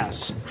 sex.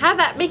 Yes. How'd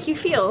that make you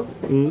feel?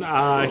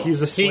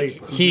 He's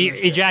asleep. He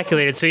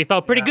ejaculated, so he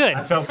felt pretty good.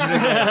 I felt pretty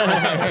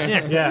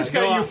good. Yeah. He's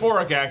kind of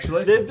euphoric,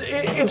 actually.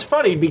 It's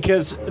funny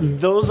because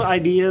those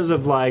ideas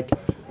of like,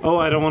 oh,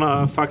 I don't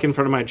want to fuck in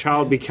front of my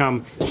child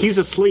become, he's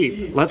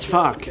asleep, let's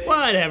fuck.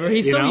 Whatever.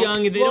 He's You so know?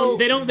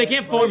 young. They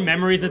can't form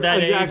memories at that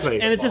Exactly.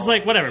 age. And it's just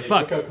like whatever.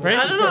 Fuck. Right?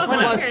 I don't know.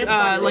 Plus,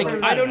 like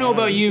I don't know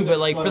about you, but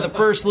like for the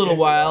first little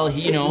while,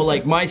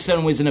 like my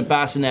son was in a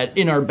bassinet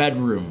in our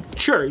bedroom.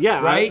 Sure.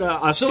 Yeah. Right.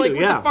 Us so too,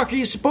 like, what the fuck are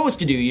you supposed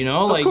to do?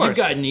 Like course. you've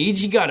got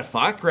needs, you got to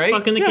fuck, right?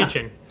 Fuck in the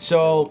kitchen.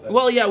 So,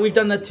 well, yeah, we've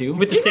done that too.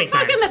 With the steak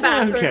Fuck in knives. the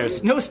bathroom. Who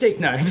cares? No steak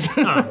knives.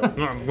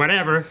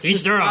 Whatever.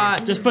 Each their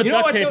own. Just put you know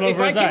duct what, tape though?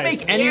 over If his I can eyes.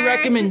 make any You're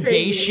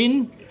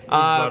recommendation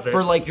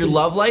for like your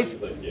love life,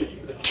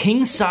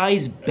 king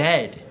size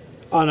bed.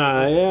 Oh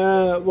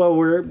no, well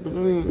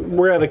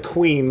we're at a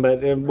queen, but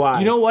why?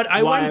 You know what?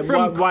 I went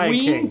from why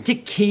queen to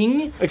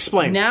king.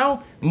 Explain.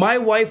 Now my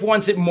wife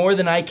wants it more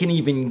than I can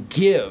even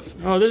give.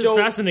 Oh, this is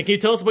fascinating. Can you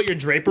tell us about your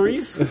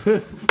draperies?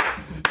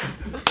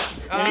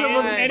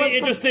 Any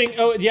interesting?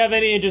 Oh, do you have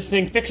any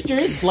interesting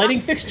fixtures, lighting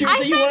fixtures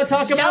that you want to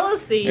talk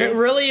jealousy.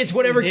 It's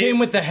whatever came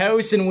with the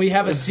house, and we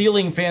have a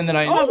ceiling fan that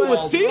I installed. Oh,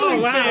 a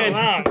ceiling fan!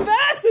 Wow.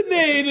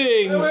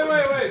 Fascinating.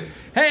 Wait.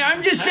 Hey,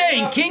 I'm just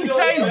saying, king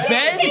size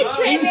bed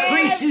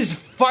increases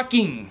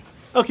fucking.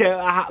 Okay,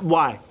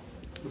 why?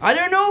 I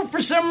don't know.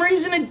 For some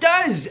reason, it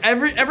does.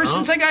 Ever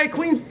since I got a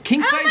king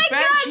size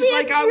bed, she's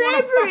like, I want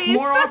to fuck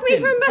more Fuck often. me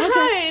from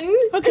behind.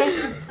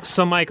 Okay.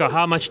 So, Michael,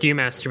 how much do you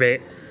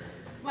masturbate?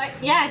 What?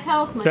 Yeah,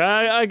 tell us, Mike.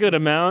 A good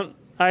amount.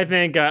 I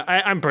think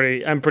I'm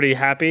pretty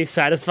happy,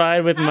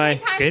 satisfied with my.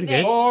 Good.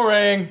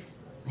 Boring.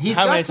 He's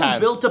How got many some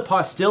times? built-up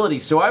hostility,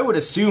 so I would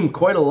assume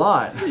quite a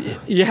lot.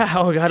 Yeah,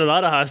 got a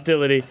lot of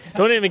hostility.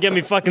 Don't even get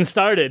me fucking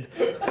started.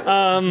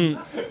 How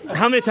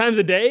many times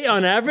a day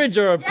on average,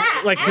 or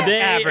like today,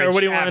 Average, or what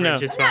do you want to know?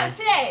 average is No, fine.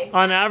 today.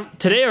 On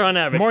today or on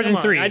average? More than Come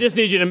on, 3. I just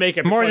need you to make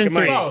it More than fucking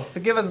 3. money.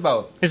 Both. Give us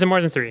both. Is it more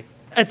than 3?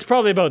 It's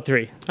probably about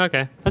 3.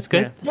 Okay, that's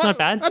good. Yeah. It's Well, not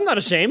bad. I'm not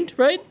ashamed,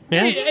 right?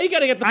 Yeah. You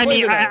gotta get the I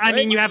poison mean, out, I right?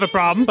 mean, you have a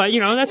problem, but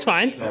that's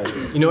fine.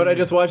 You know what I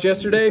just watched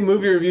yesterday?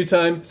 Movie review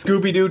time.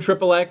 Scooby-Doo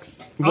Triple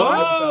X.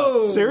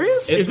 Oh,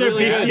 Serious? It's is there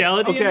really good.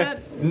 bestiality in Okay.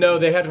 that? No,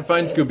 they had to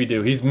find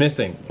Scooby-Doo. He's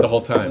missing the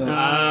whole time.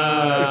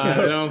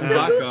 Don't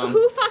fuck him.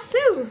 Who fucks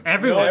who?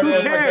 Everyone. Who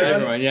cares?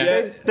 Everyone,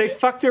 yeah. They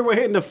fuck their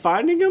way into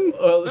finding him?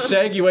 Well,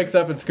 Shaggy wakes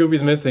up and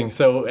Scooby's missing.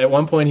 So at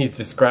one point he's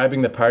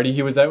describing the party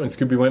he was at when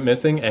Scooby went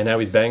missing, and how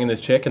he's banging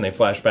this chick, and they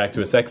flash back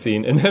to a sex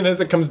scene. And then as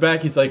it comes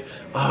back, he's like,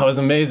 "Oh, it was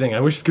amazing. I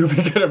wish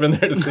Scooby could have been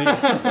there to see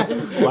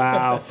it."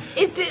 Wow.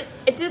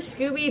 Does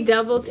Scooby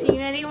double team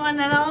anyone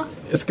at all?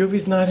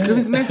 Scooby's not.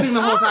 Scooby's missing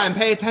the whole time.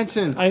 Pay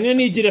attention. I'm gonna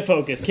need you to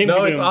focus. Kim No,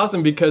 Kaboom. it's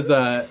awesome because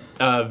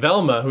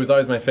Velma, who's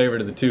always my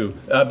favorite of the two,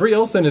 Brie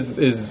Olson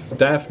is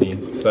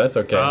Daphne, so that's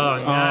okay.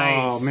 Oh,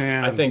 nice. Oh,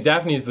 man. I think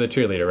Daphne's the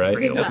cheerleader, right?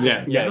 Brie Olson.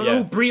 Yeah, You don't know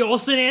who Brie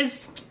Olson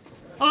is?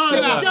 Oh,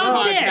 you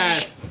dumb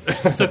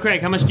bitch! So,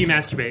 Craig, how much do you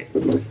masturbate?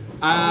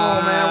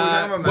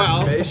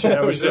 Well,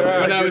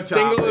 when I was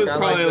single, it was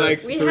probably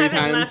like We 3 haven't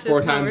times, left 4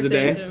 this times a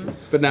day. conversation.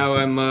 But now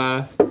I'm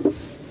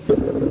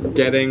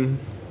getting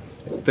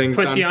things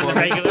Pussy done on for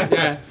the me. regular?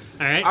 Yeah,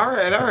 All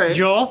right.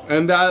 Joel?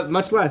 And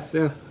much less,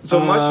 yeah. So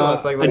much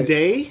less, like A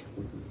day?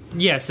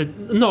 Yes.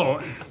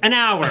 No, an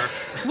hour.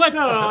 What?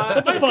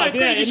 What the fuck?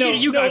 crazy shit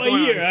you got a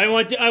going year. I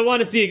want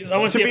to see. I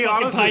want to To see be a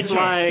fucking honest, pie it's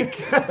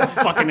chart. like,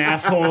 Fucking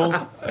asshole.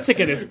 Sick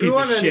of this piece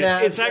of shit.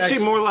 it's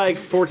actually more like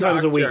 4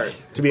 times a week,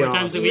 to be 4 times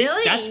honest. a week?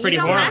 Really? That's pretty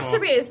you don't horrible.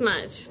 masturbate as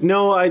much.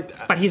 No,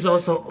 But he's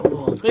also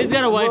old. He's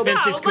got a wife and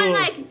No, she's but cool.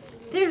 like,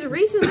 there's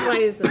reasons why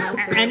he's not.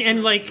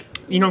 And like,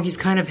 he's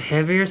kind of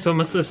heavier, so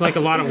it's like a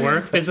lot of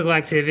work, physical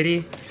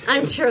activity.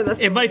 I'm sure that's...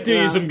 It might do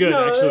you some good,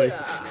 actually.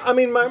 I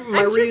mean,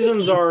 my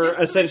reasons are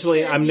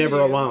essentially I'm never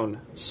alone,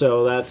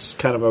 so that's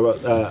kind of a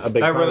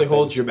big. That part really of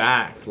holds things. you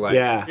back. Like,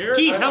 Yeah.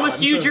 Keith, how much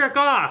do you jerk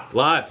off?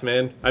 Lots,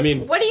 man. I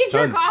mean, What do you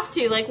jerk tons. off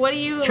to? Like, what do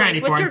you... Tranny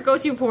Like, what's porn. your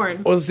go-to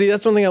porn? Well, see,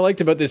 that's one thing I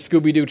liked about this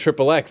Scooby-Doo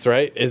XXX,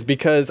 right? Is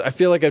because I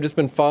feel like I've just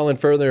been falling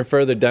further and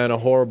further down a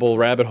horrible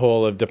rabbit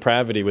hole of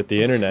depravity with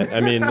the internet. I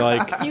mean,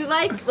 like, You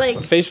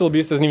like... facial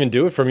abuse doesn't even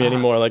do it for me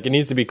anymore. Like, it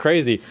needs to be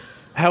crazy.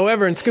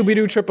 However, in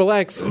Scooby-Doo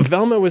XXX,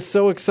 Velma was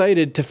so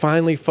excited to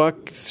finally fuck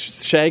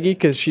Shaggy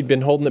because she'd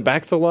been holding it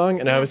back so long,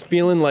 and I was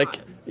feeling like...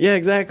 Yeah,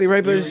 exactly,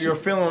 right? But You're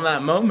feeling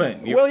that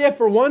moment. well, yeah,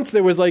 for once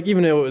there was like,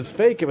 even though it was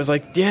fake, it was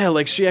like, yeah,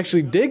 like she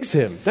actually digs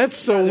him. That's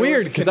so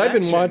weird because I've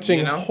been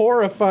watching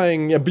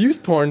horrifying abuse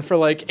porn for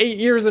like 8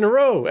 years in a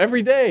row,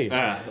 every day. 8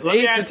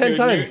 to 10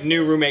 times.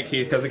 New roommate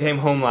Keith, because I came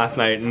home last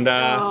night and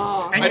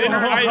I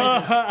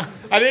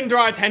didn't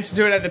draw attention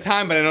to it at the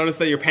time, but I noticed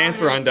that your pants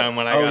were undone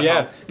when I got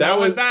home. That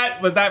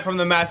was that from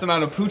the mass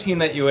amount of poutine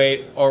that you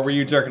ate, or were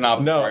you jerking off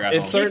before I got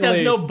home? Keith has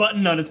no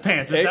button on his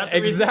pants. Is that the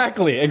reason?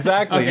 Exactly.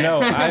 Okay. No,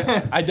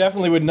 I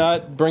definitely would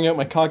not bring out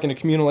my cock in a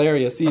communal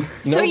area. See,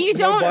 So you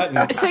don't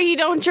button. so you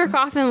don't jerk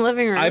off in the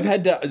living room? I've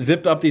had to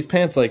zip up these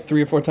pants like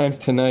 3 or 4 times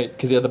tonight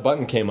because the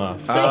button came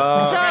off.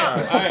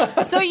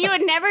 So you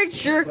would never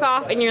jerk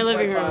off in your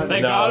living room?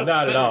 No,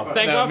 not at all.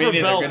 Thank God for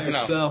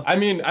belts. I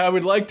mean, I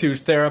would like to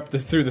stare up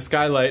through the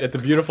skylight at the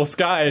beautiful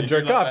sky and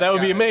jerk off. That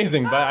would be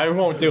amazing, but I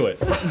won't do it.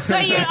 So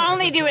you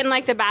only do it in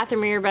like the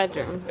bathroom or your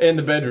bedroom? In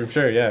the bedroom,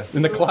 sure, yeah.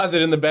 In the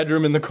closet, in the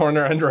bedroom, in the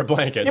corner, under a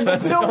blanket. Yeah,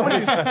 but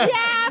nobody's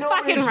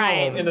fucking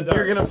right. in the dark.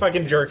 You're gonna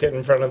fucking jerk it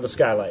in front of the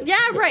skylight. Yeah,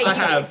 right. I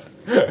have,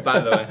 by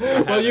the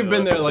way. Well, you've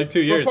been there like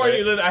 2 years. Before right?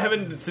 you lived, I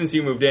haven't since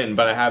you moved in,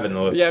 but I have in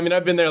the living. Yeah, I mean,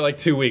 I've been there like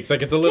 2 weeks.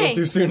 Like, it's a little Okay,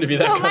 too soon to be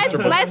that so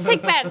comfortable. let's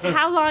take bets.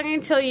 How long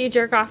until you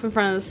jerk off in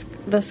front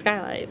of the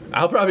skylight?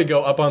 I'll probably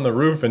go up on the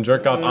roof and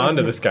jerk off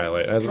onto the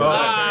skylight. As well.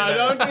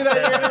 Don't do that.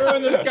 You're gonna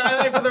ruin the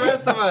skylight for the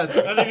rest of us.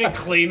 Don't even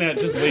clean it.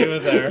 Just leave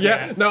it there.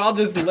 Yeah, no, I'll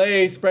just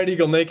lay spread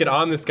eagle naked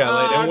on the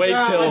skylight and wait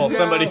till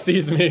somebody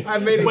sees me.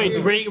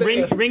 Wait,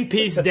 ring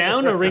piece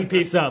down or ring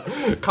piece up?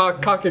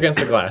 Cock against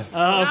the glass.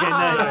 Oh, okay,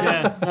 nice.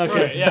 Yeah.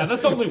 Okay. Yeah,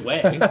 that's the only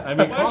way. I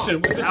mean,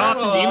 question. How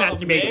often do you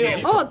masturbate,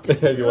 Kate? Oh,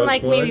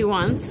 like maybe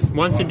once.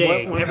 Once a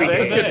day. Once every a day.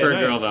 day. That's good for a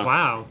girl, Nice. though.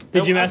 Wow.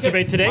 Did you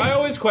masturbate today? My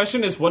always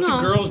question is, what No.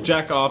 do girls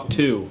jack off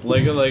to?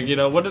 Like, you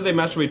know, what do they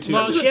masturbate to?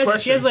 Well, That's a she good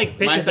has, she has like My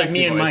pictures like sexy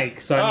me and voice.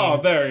 Mike. So I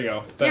mean, there you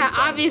go. Yeah,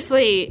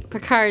 obviously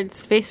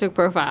Picard's Facebook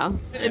profile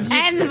and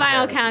the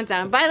Vinyl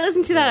Countdown. But I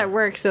listen to that at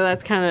work, so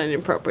that's kind of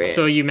inappropriate.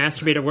 so you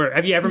masturbate at work.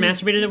 Have you ever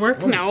masturbated at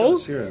work? No.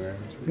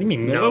 What do you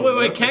mean no?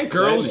 Wait. Can't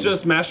girls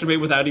just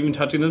masturbate without even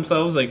touching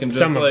themselves? They can just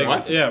Some of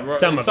like, them. yeah,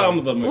 Some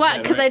of them. What?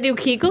 can, Because right? I do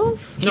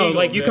Kegels? No, Kegels,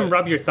 like you can yeah.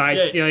 rub your thighs.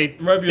 Yeah, you know, like,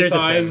 rub your there's a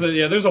thighs. thing.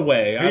 Yeah, there's a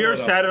way. Have you ever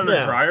sat on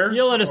a dryer?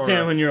 You'll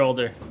understand when you're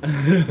older. So,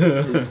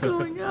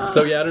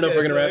 yeah, I don't know if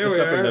we're going to wrap this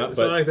up or not.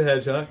 So But like the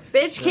headshot.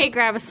 Bitch, Kate,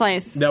 grab a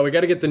slice. no, we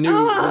got to get the new.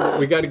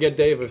 We got to get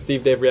Dave of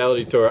Steve Dave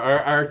Reality Tour.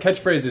 Our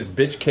catchphrase is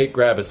 "Bitch Cake,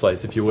 grab a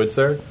slice," if you would,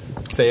 sir.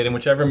 Say it in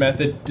whichever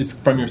method, just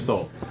from your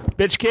soul.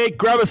 Bitch cake,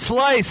 grab a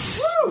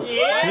slice.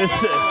 This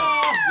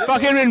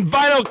fucking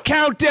Vinyl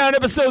Countdown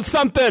episode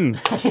something.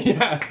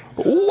 Yeah.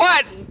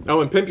 What? Oh,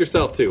 and pimp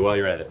yourself too while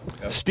you're at it.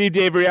 Steve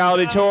Dave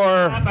Reality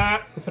Tour.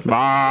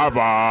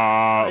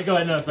 Bye. Go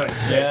ahead, no, sorry.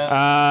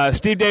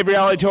 Steve Dave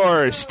Reality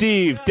Tour.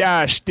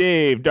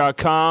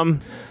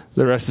 Steve-Dave.com.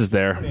 The rest is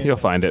there. You'll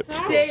find it.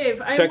 Dave,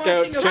 I'm Check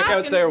watching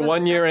out their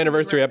 1 year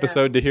anniversary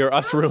episode to hear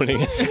us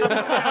ruining it.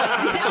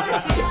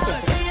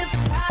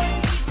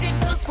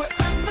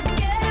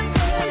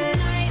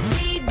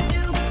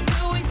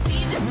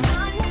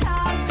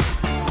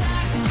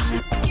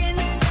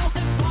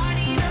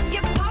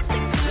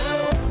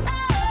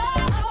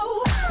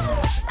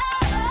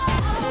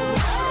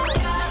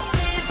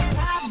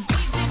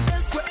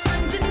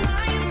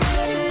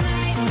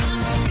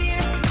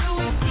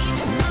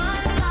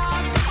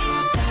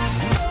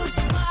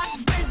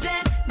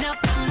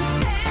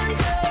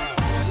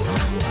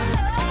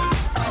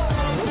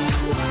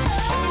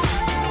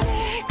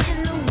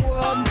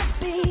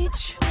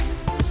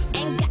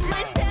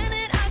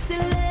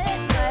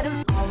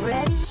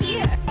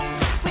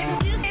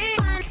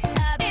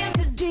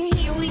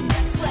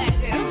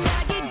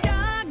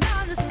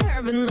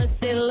 Unless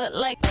they look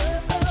like you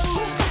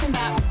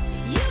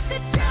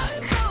could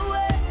drunk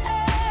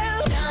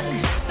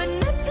but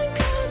nothing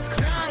comes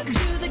drunk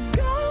to the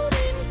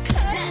golden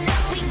cup.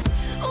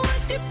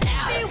 Once you be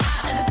down,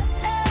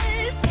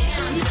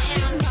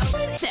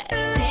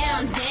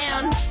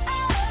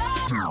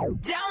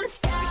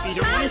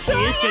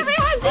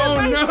 Oh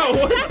no!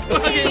 What's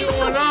fucking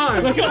going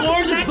on? Look how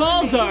orange his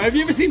balls are. Have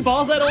you ever seen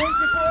balls that orange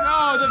before?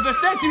 No, the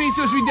vasectomy is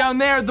supposed to be down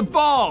there. The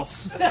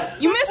balls.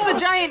 You missed the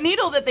giant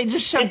needle that they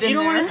just shoved If in you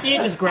don't there. want to see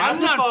it, just grab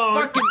I'm the not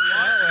phone. fucking.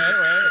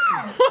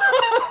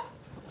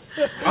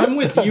 I'm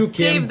with you,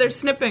 Kim. Dave, they're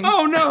snipping.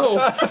 Oh no!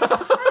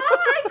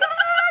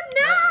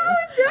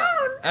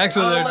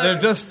 Actually, they're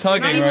just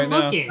tugging Not even right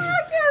now. looking.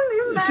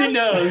 She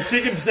knows.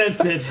 She can sense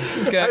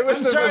it. I wish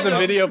this was a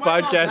video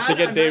podcast to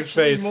get Dave's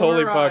face.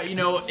 Holy fuck.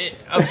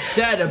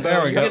 Upset about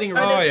There we go. getting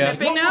Oh, rid of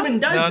yeah. What woman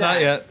does No, that?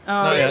 not yet.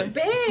 Not yet.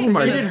 Big.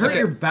 Did it hurt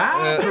your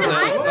back?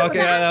 Okay,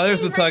 now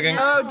there's the tugging.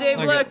 Oh, Dave,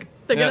 Okay. look.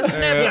 They're Yeah, gonna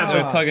snip.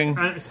 they're tugging.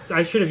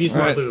 I should have used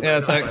more Right. lube. Yeah,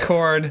 it's that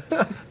cord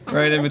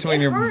right in between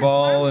your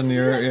ball and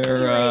your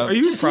Are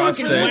you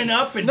prostate. looking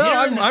up and No,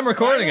 hearing I'm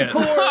recording it.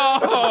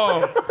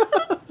 Oh.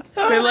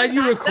 They let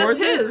you record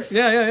this?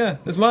 Yeah.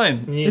 It's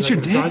mine. It's your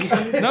dick?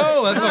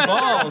 No, that's my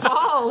balls.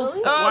 Balls.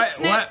 Oh,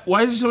 snip.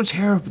 Why is there so much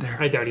hair up there?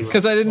 I doubt he will.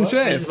 Because I didn't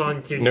shave.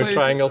 No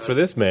triangles for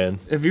this man.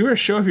 If you were to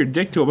show off your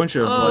dick to a bunch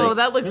of Oh,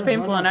 that looks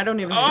painful, and I don't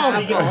even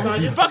have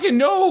balls. fucking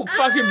no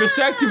fucking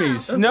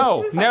vasectomies.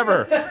 No,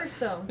 never.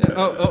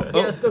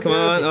 Come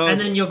on. Oh, And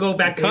then you'll go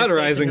back to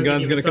cauterizing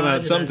gun's going to come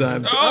out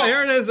sometimes. Oh,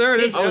 here it is. There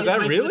it is. Oh, is that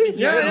really?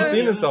 Yeah, I haven't yeah.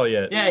 seen this all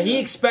yet. Yeah, he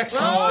expects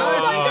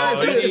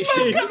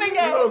Coming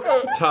out.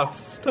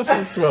 Tough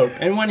some smoke.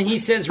 And when he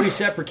says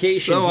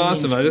reciprocation, So he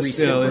awesome. I means just,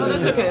 that's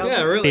okay. I'll Yeah,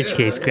 just- really. Bitch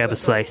case, grab a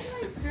slice.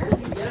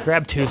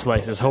 Grab 2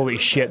 slices. Holy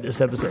shit, this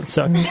episode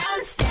sucks.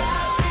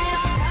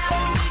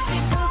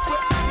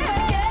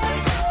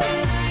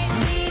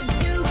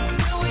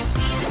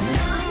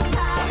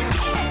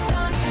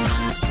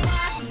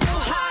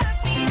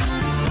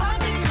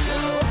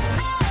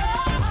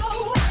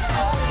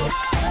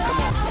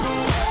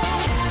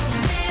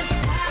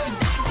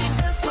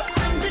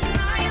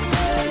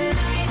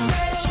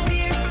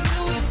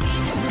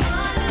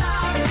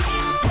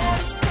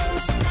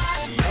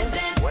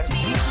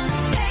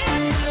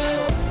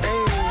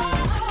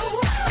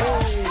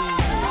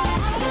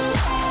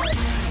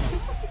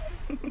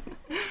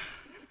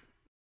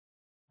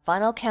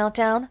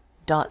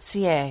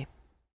 FinalCountdown.ca